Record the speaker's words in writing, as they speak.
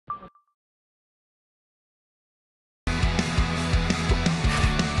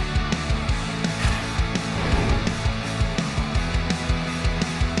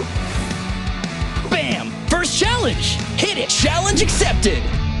challenge. Hit it. Challenge accepted.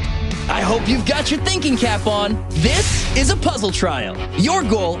 I hope you've got your thinking cap on. This is a puzzle trial. Your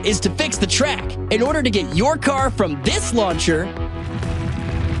goal is to fix the track in order to get your car from this launcher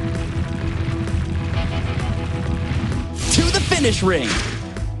to the finish ring.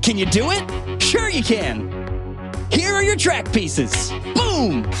 Can you do it? Sure you can. Here are your track pieces.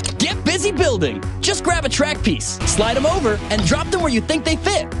 Boom! Get busy building. Just grab a track piece, slide them over, and drop them where you think they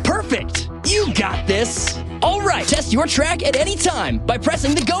fit. Perfect! You got this! All right, test your track at any time by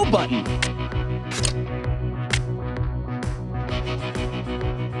pressing the Go button.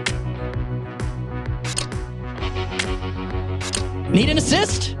 Need an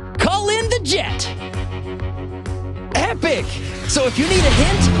assist? Call in the Jet. Epic! So if you need a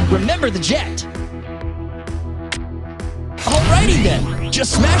hint, remember the Jet. Alrighty then,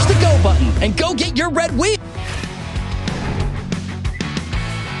 just smash the Go button and go get your red wheel.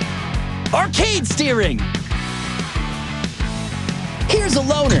 Arcade steering. Here's a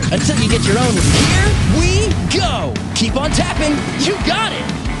loaner until you get your own. Here we go. Keep on tapping. You got it.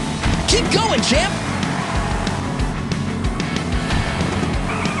 Keep going, champ.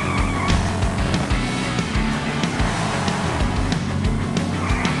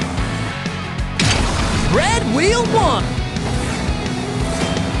 Red wheel 1.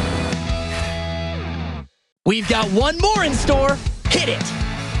 We've got one more in store. Hit it.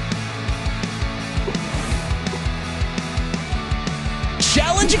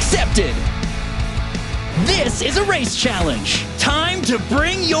 Challenge accepted. This is a race challenge. Time to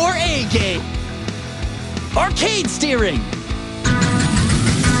bring your A game. Arcade steering.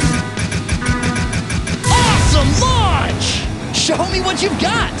 Awesome launch! Show me what you've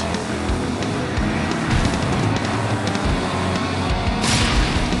got.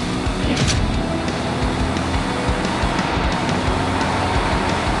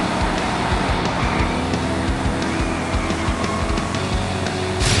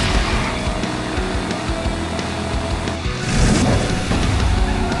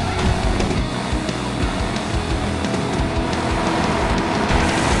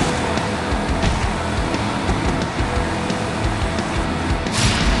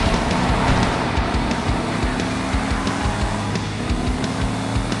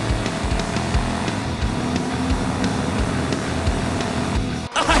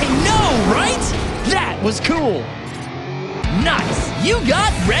 Was cool. Nice. You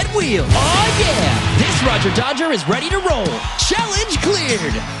got red wheel. Oh yeah. This Roger Dodger is ready to roll. Challenge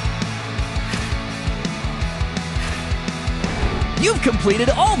cleared. You've completed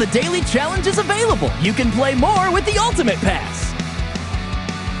all the daily challenges available. You can play more with the Ultimate Pass.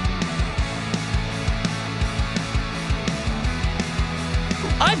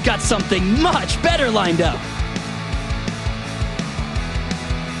 I've got something much better lined up.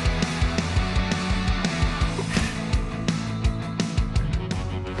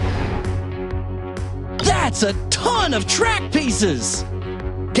 That's a ton of track pieces!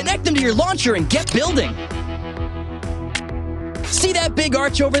 Connect them to your launcher and get building. See that big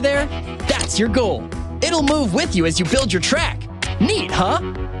arch over there? That's your goal. It'll move with you as you build your track. Neat, huh?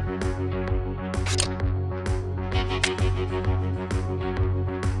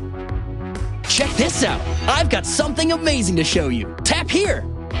 Check this out. I've got something amazing to show you. Tap here.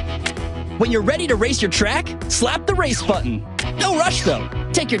 When you're ready to race your track, slap the race button. No rush though.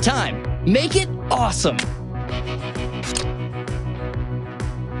 Take your time. Make it awesome.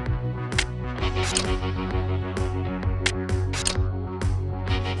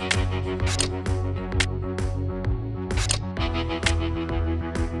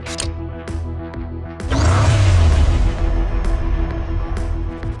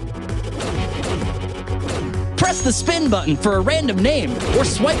 Press the spin button for a random name, or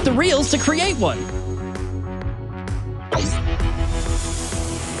swipe the reels to create one.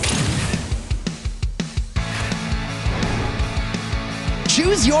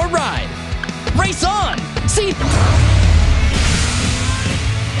 Choose your ride. Race on! See?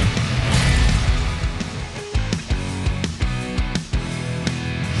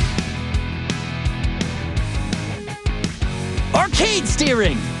 Arcade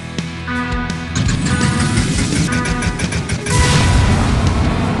steering!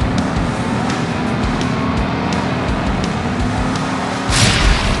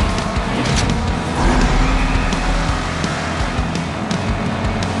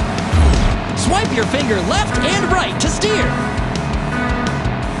 Swipe your finger left and right to steer.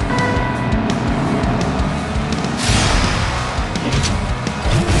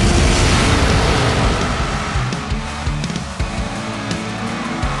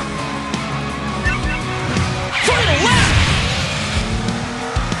 Final lap!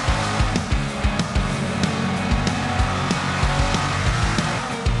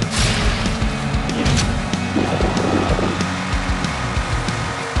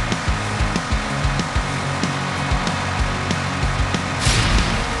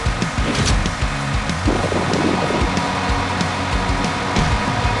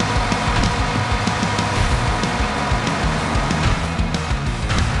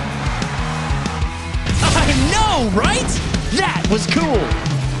 was cool.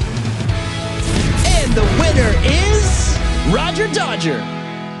 And the winner is Roger Dodger.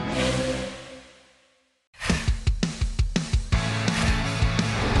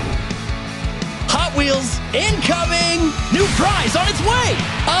 Hot Wheels incoming! New prize on its way!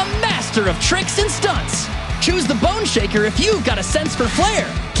 A master of tricks and stunts. Choose the Bone Shaker if you've got a sense for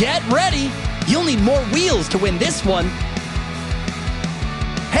flair. Get ready! You'll need more wheels to win this one.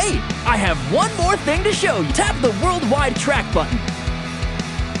 Hey, I have one more thing to show you. Tap the Worldwide Track button.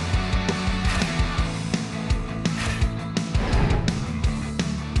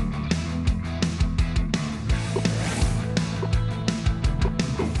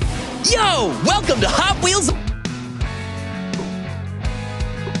 Yo! Welcome to Hot Wheels!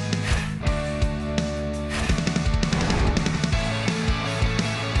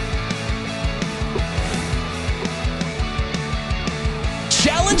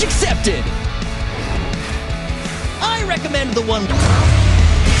 Challenge accepted! I recommend the one...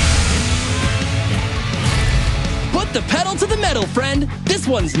 Put the pedal to the metal, friend! This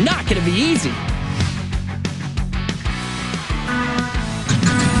one's not gonna be easy!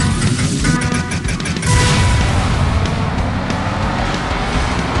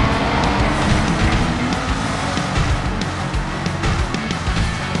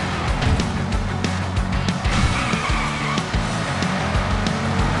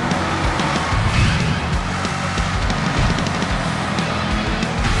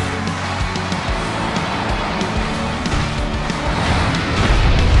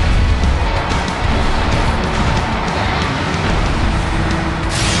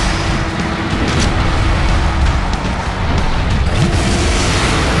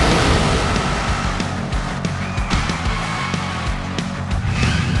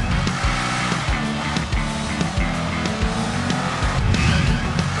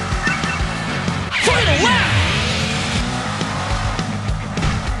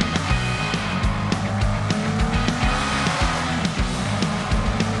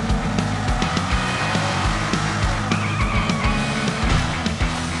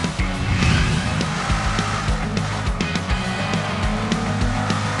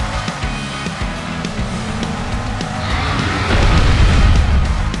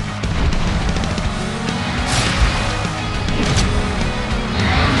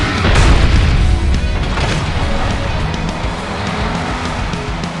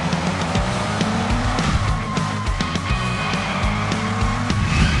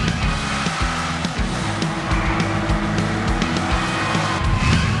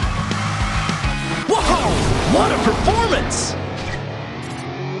 What a performance!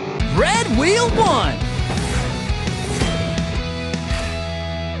 Red Wheel won!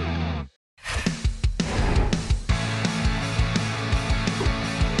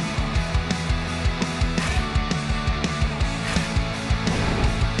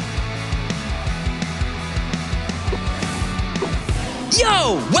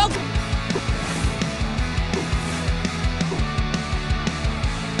 Yo! Welcome!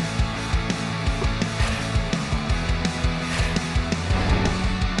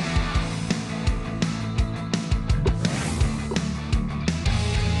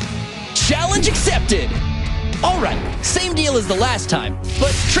 Challenge accepted! Alright, same deal as the last time,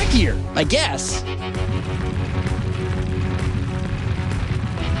 but trickier, I guess.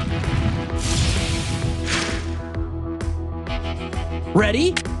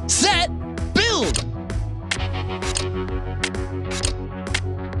 Ready, set, build!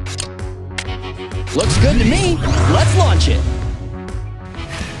 Looks good to me. Let's launch it.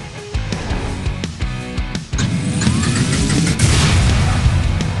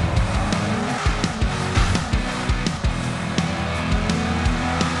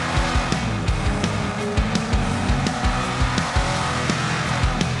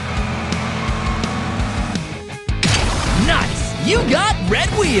 You got red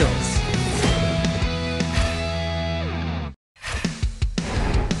wheels!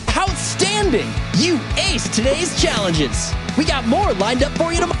 Outstanding! You aced today's challenges! We got more lined up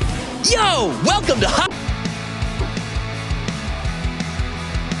for you tomorrow. Yo! Welcome to Hot...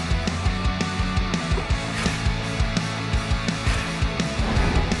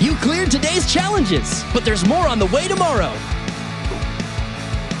 You cleared today's challenges, but there's more on the way tomorrow.